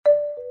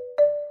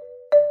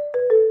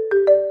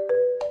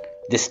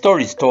The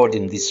stories told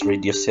in this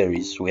radio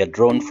series were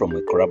drawn from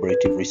a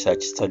collaborative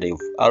research study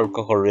of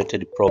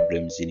alcohol-related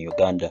problems in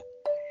Uganda.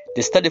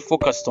 The study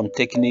focused on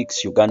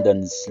techniques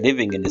Ugandans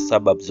living in the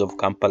suburbs of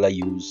Kampala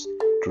use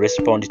to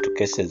respond to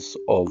cases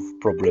of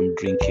problem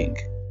drinking.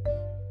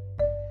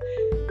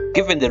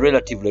 Given the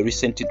relatively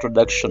recent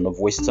introduction of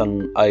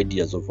Western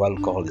ideas of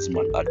alcoholism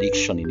and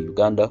addiction in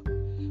Uganda,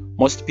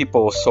 most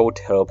people sought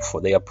help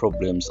for their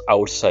problems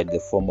outside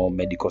the formal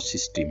medical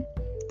system.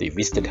 They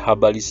visited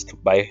herbalists to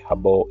buy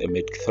herbal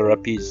emetic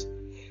therapies.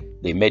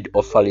 They made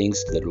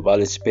offerings to the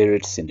Rubale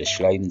spirits in the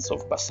shrines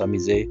of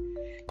Basamize.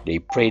 They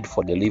prayed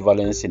for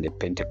deliverance in the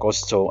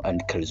Pentecostal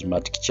and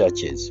Charismatic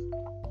churches.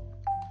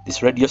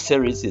 This radio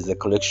series is a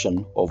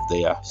collection of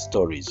their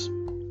stories.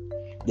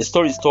 The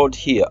stories told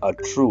here are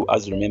true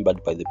as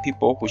remembered by the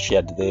people who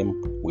shared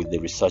them with the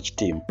research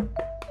team.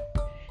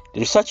 The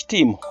research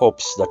team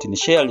hopes that in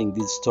sharing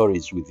these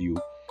stories with you,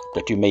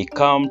 that you may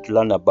come to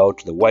learn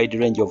about the wide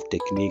range of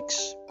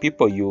techniques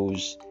people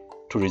use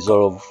to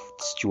resolve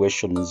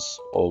situations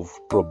of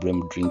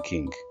problem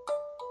drinking.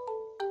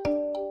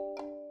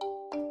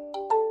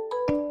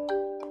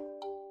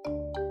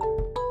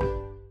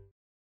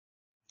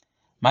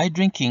 My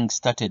drinking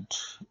started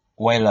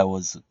while I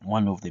was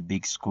one of the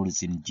big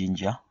schools in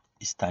Jinja,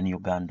 Eastern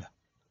Uganda.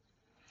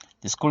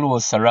 The school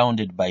was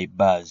surrounded by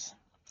bars.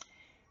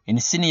 In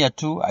Senior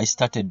 2, I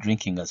started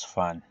drinking as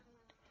fun.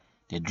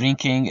 The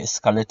drinking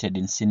escalated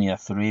in Senior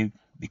 3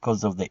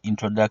 because of the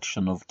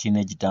introduction of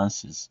teenage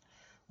dances,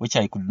 which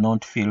I could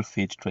not feel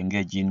fit to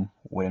engage in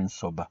when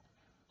sober.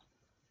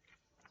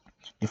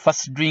 The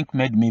first drink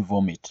made me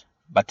vomit,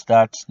 but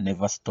that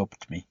never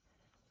stopped me.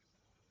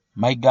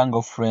 My gang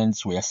of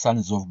friends were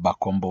sons of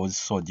Bakombo's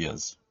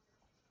soldiers.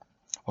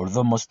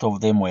 Although most of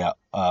them were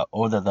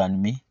older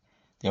than me,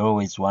 they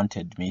always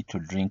wanted me to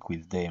drink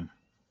with them.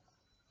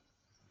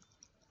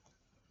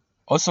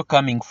 Also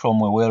coming from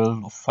a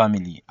well-off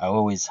family, I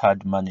always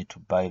had money to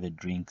buy the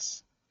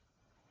drinks.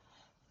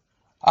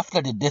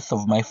 After the death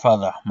of my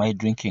father, my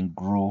drinking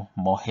grew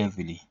more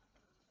heavily.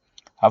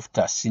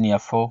 After Senior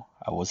 4,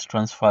 I was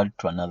transferred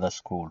to another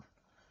school.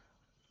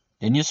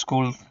 The new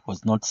school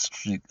was not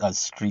as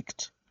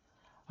strict,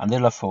 and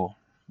therefore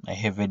my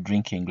heavy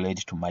drinking led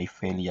to my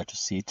failure to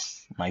sit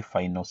my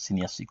final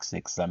Senior 6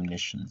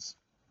 examinations.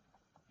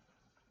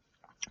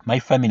 My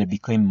family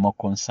became more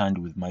concerned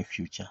with my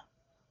future.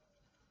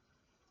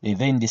 They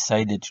then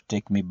decided to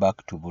take me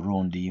back to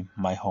Burundi,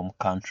 my home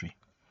country.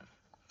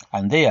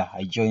 And there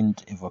I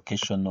joined a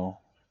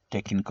vocational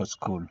technical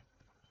school.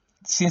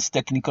 Since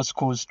technical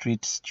schools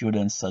treat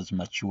students as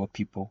mature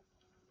people,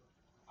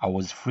 I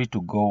was free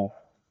to go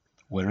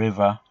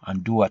wherever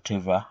and do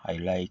whatever I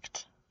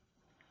liked.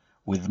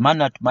 With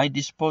money at my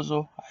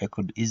disposal, I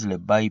could easily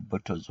buy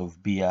bottles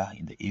of beer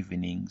in the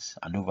evenings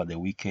and over the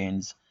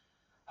weekends,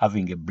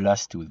 having a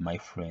blast with my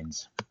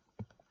friends.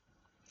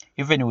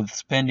 Even with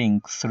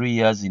spending 3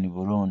 years in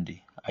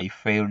Burundi, I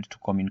failed to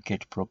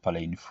communicate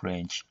properly in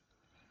French.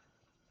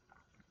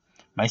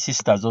 My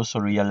sisters also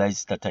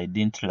realized that I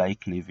didn't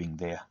like living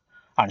there,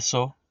 and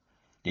so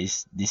they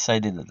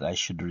decided that I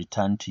should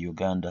return to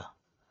Uganda,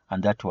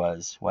 and that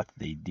was what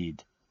they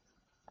did.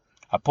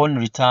 Upon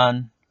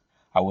return,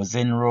 I was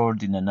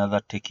enrolled in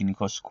another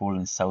technical school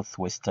in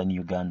southwestern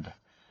Uganda,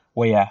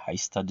 where I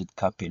studied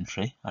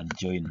carpentry and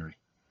joinery.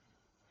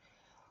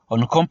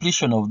 On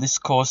completion of this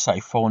course,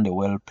 I found a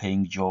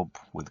well-paying job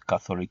with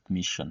Catholic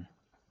Mission.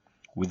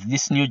 With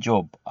this new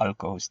job,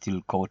 alcohol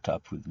still caught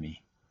up with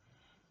me.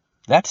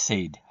 That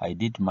said, I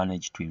did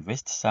manage to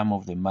invest some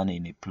of the money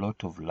in a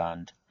plot of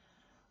land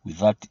with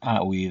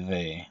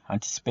the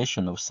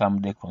anticipation of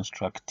someday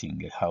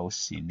constructing a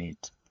house in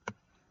it.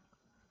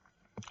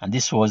 And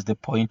this was the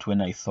point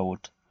when I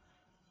thought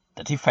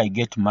that if I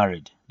get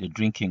married, the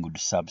drinking would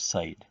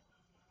subside.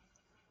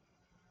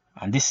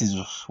 And this is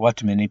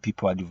what many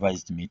people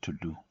advised me to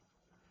do.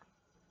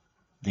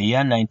 The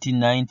year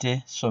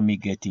 1990 saw me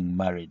getting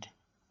married,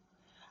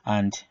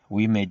 and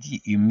we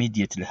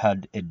immediately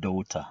had a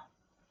daughter.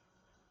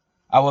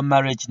 Our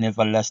marriage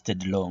never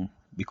lasted long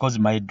because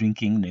my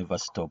drinking never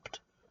stopped,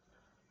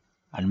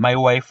 and my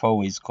wife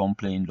always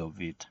complained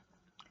of it.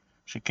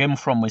 She came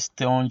from a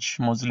staunch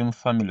Muslim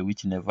family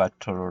which never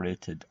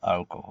tolerated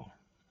alcohol.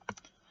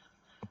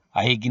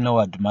 I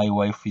ignored my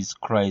wife's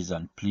cries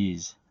and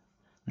pleas.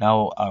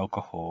 Now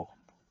alcohol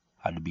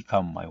had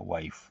become my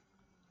wife.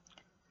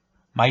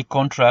 My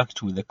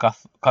contract with the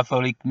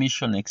Catholic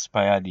Mission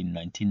expired in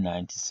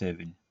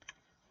 1997,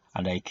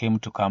 and I came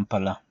to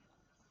Kampala.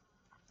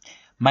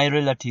 My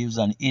relatives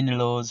and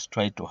in-laws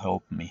tried to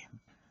help me,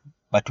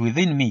 but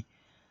within me,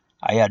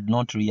 I had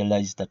not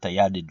realized that I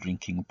had a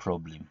drinking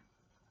problem.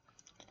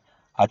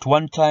 At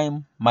one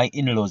time, my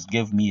in-laws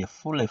gave me a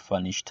fully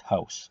furnished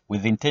house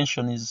with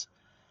intentions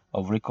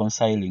of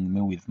reconciling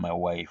me with my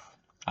wife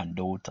and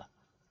daughter,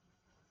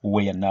 who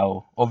were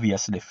now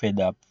obviously fed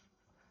up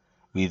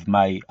with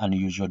my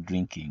unusual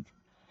drinking.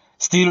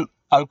 Still,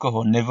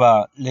 alcohol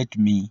never let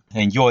me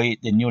enjoy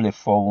the newly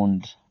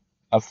found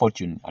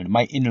fortune, and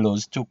my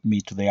in-laws took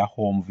me to their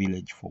home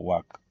village for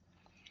work.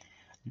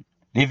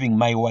 leaving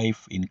my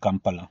wife in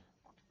Kampala.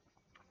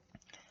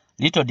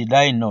 Little did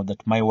I know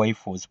that my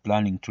wife was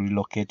planning to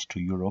relocate to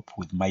Europe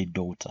with my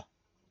daughter.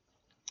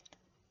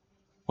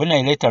 When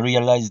I later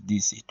realized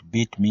this, it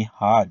beat me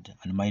hard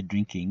and my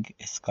drinking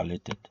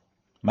escalated.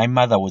 My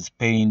mother was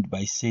pained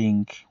by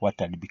seeing what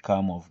had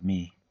become of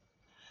me.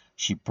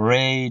 She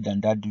prayed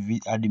and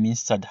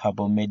administered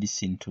herbal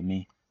medicine to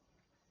me,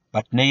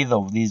 but neither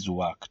of these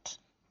worked.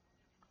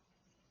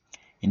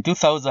 In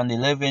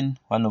 2011,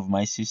 one of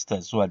my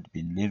sisters who had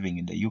been living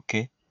in the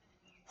UK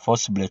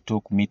forcibly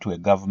took me to a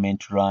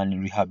government-run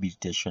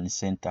rehabilitation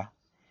center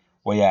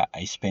where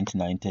I spent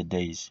 90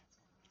 days.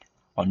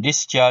 On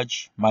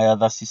discharge, my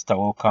other sister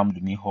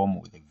welcomed me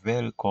home with a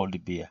very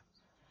cold beer,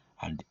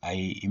 and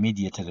I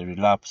immediately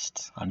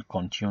relapsed and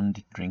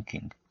continued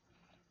drinking.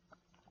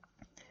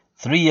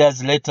 3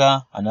 years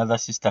later, another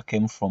sister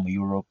came from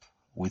Europe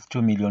with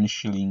 2 million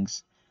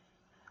shillings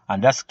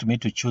and asked me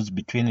to choose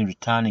between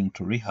returning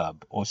to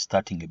rehab or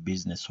starting a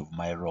business of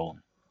my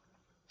own.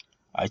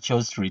 I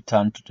chose to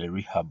return to the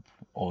rehab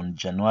on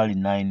January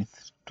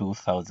 9th,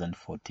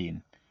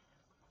 2014,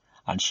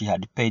 and she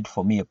had paid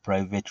for me a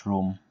private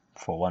room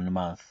for 1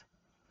 month.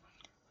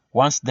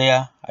 Once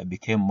there, I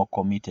became more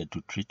committed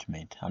to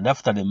treatment, and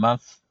after the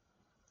month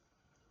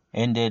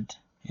ended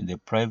and the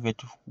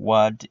private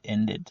ward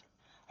ended,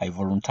 I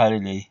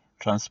voluntarily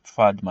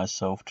transferred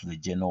myself to the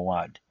general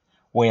ward,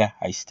 where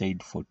I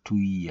stayed for 2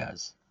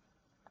 years.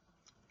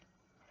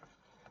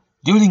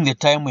 During the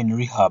time in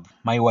rehab,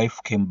 my wife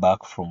came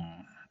back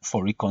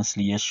for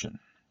reconciliation,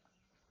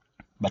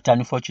 but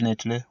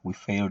unfortunately, we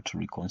failed to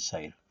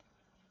reconcile.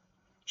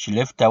 She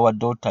left our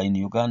daughter in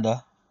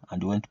Uganda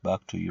and went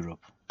back to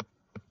Europe.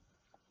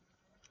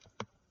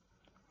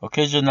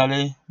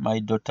 Occasionally, my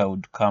daughter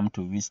would come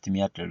to visit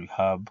me at the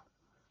rehab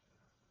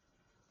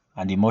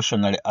and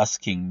emotionally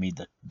asking me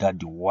that,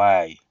 "Daddy,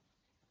 why?"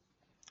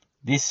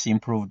 This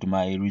improved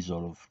my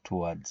resolve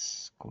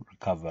towards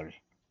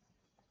recovery.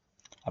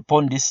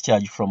 Upon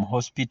discharge from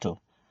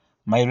hospital,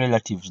 my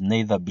relatives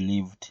neither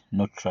believed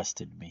nor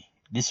trusted me,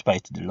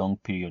 despite the long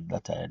period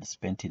that I had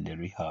spent in the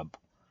rehab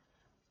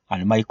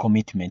and my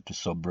commitment to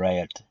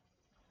sobriety.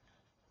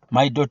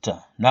 My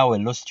daughter, now a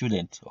law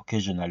student,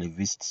 occasionally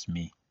visits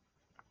me.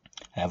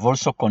 I have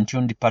also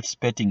continued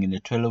participating in the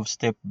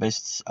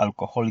 12-step-based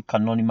Alcoholics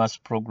Anonymous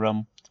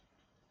program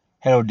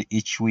held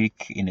each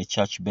week in a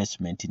church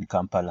basement in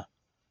Kampala.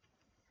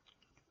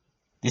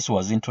 This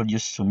was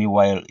introduced to me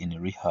while in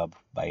rehab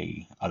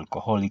by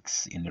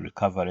alcoholics in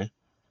recovery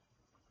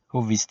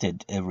who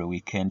visited every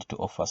weekend to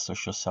offer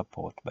social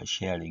support by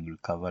sharing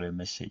recovery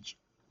message.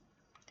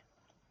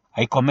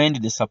 I commend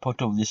the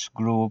support of this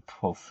group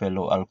of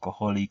fellow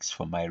alcoholics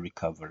for my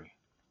recovery.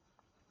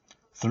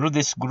 Through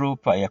this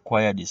group, I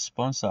acquired a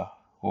sponsor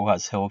who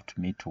has helped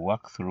me to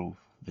work through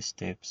the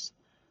steps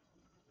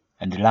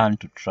and learn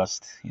to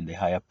trust in the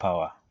higher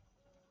power.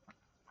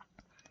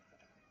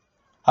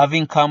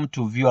 Having come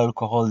to view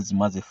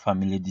alcoholism as a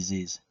family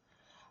disease,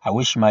 I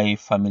wish my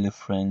family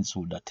friends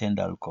would attend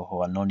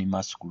Alcohol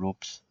Anonymous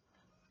groups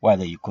where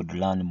they could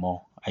learn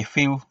more. I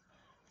feel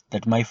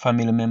that my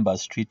family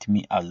members treat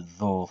me as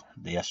though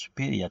they are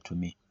superior to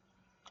me,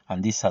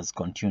 and this has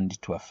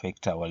continued to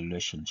affect our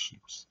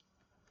relationships.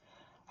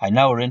 I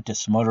now rent a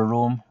small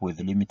room with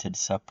limited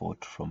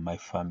support from my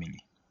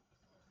family.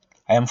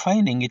 I am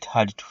finding it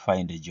hard to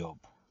find a job.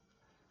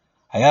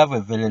 I have a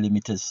very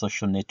limited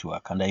social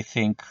network, and I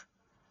think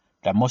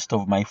that most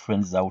of my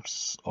friends out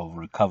of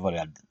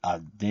recovery are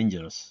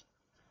dangerous.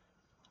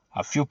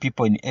 A few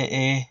people in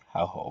AA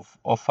have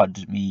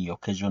offered me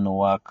occasional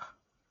work,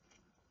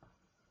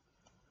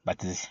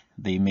 but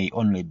they may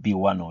only be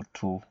 1 or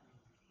 2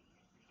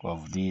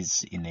 of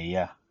these in a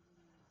year,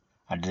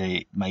 and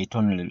they might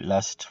only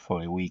last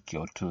for a week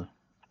or 2.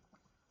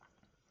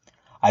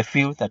 I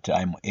feel that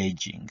I'm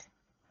aging,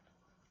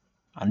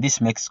 and this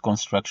makes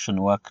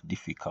construction work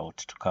difficult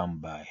to come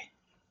by.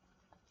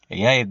 A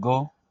year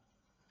ago,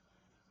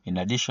 in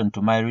addition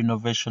to my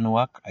renovation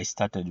work, I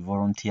started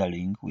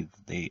volunteering with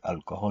the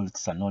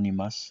Alcoholics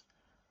Anonymous.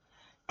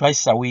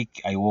 Twice a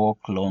week, I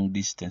walk long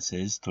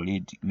distances to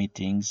lead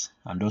meetings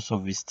and also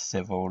visit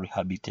several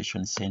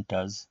rehabilitation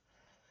centers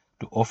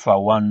to offer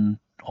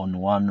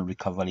one-on-one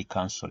recovery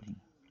counseling.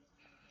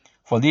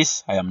 For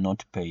this, I am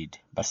not paid,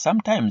 but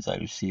sometimes I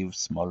receive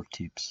small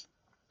tips.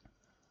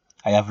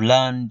 I have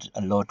learned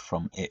a lot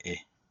from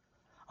AA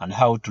and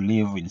how to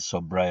live in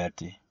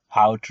sobriety,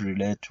 how to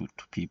relate to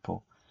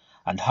people,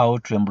 and how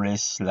to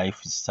embrace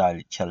lifestyle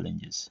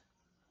challenges.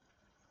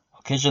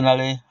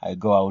 Occasionally, I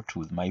go out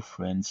with my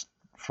friends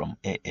from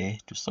AA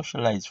to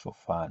socialize for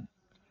fun.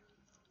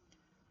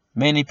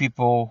 Many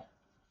people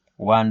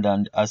wonder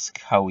and ask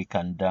how we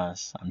can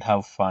dance and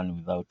have fun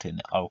without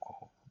any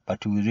alcohol,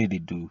 but we really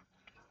do.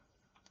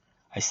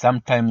 I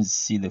sometimes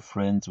see the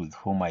friends with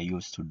whom I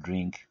used to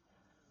drink,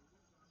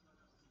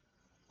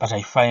 but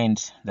I find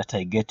that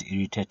I get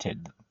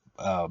irritated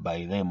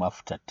by them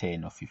after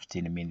 10 or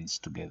 15 minutes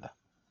together.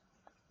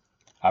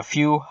 A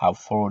few have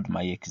followed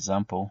my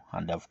example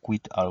and have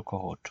quit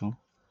alcohol too,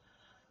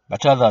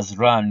 But others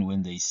run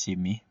when they see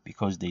me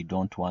because they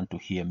don't want to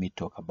hear me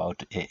talk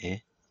about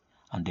AA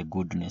and the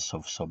goodness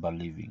of sober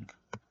living.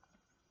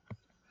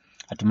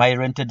 At my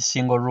rented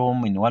single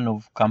room in one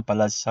of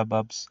Kampala's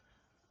suburbs,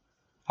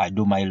 I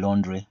do my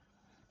laundry,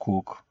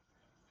 cook,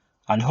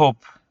 and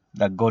hope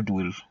that God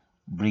will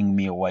bring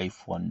me a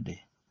wife one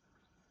day.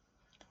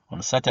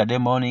 On Saturday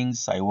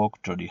mornings, I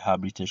walk to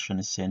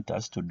rehabilitation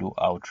centers to do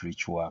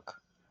outreach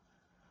work.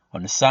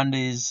 On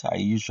Sundays, I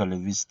usually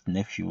visit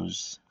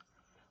nephews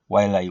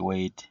while I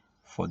wait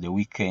for the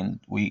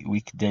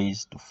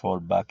weekdays to fall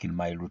back in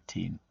my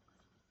routine.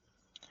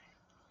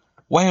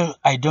 While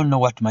I don't know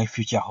what my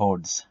future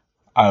holds,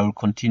 I will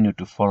continue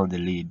to follow the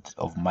lead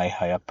of my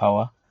higher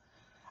power,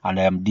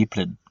 and I am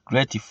deeply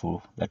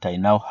grateful that I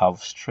now have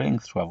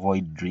strength to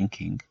avoid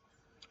drinking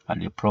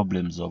and the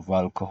problems of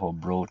alcohol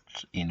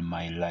brought in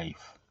my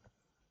life.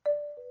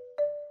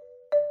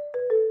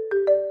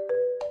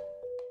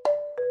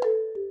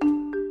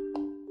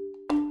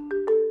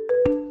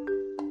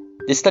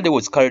 The study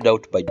was carried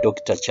out by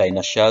Dr.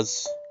 China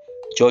Shaz,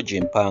 George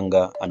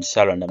Mpanga, and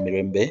Sarah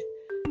Namirembe,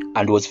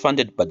 and was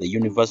funded by the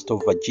University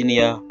of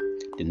Virginia,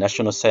 the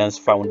National Science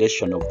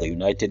Foundation of the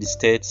United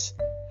States,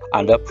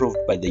 and approved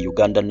by the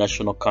Uganda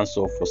National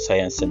Council for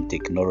Science and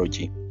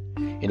Technology.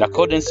 In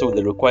accordance with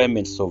the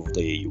requirements of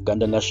the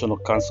Uganda National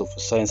Council for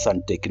Science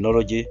and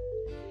Technology,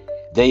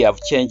 they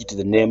have changed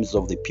the names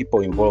of the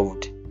people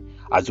involved,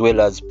 as well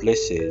as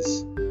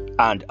places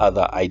and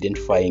other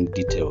identifying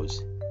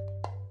details.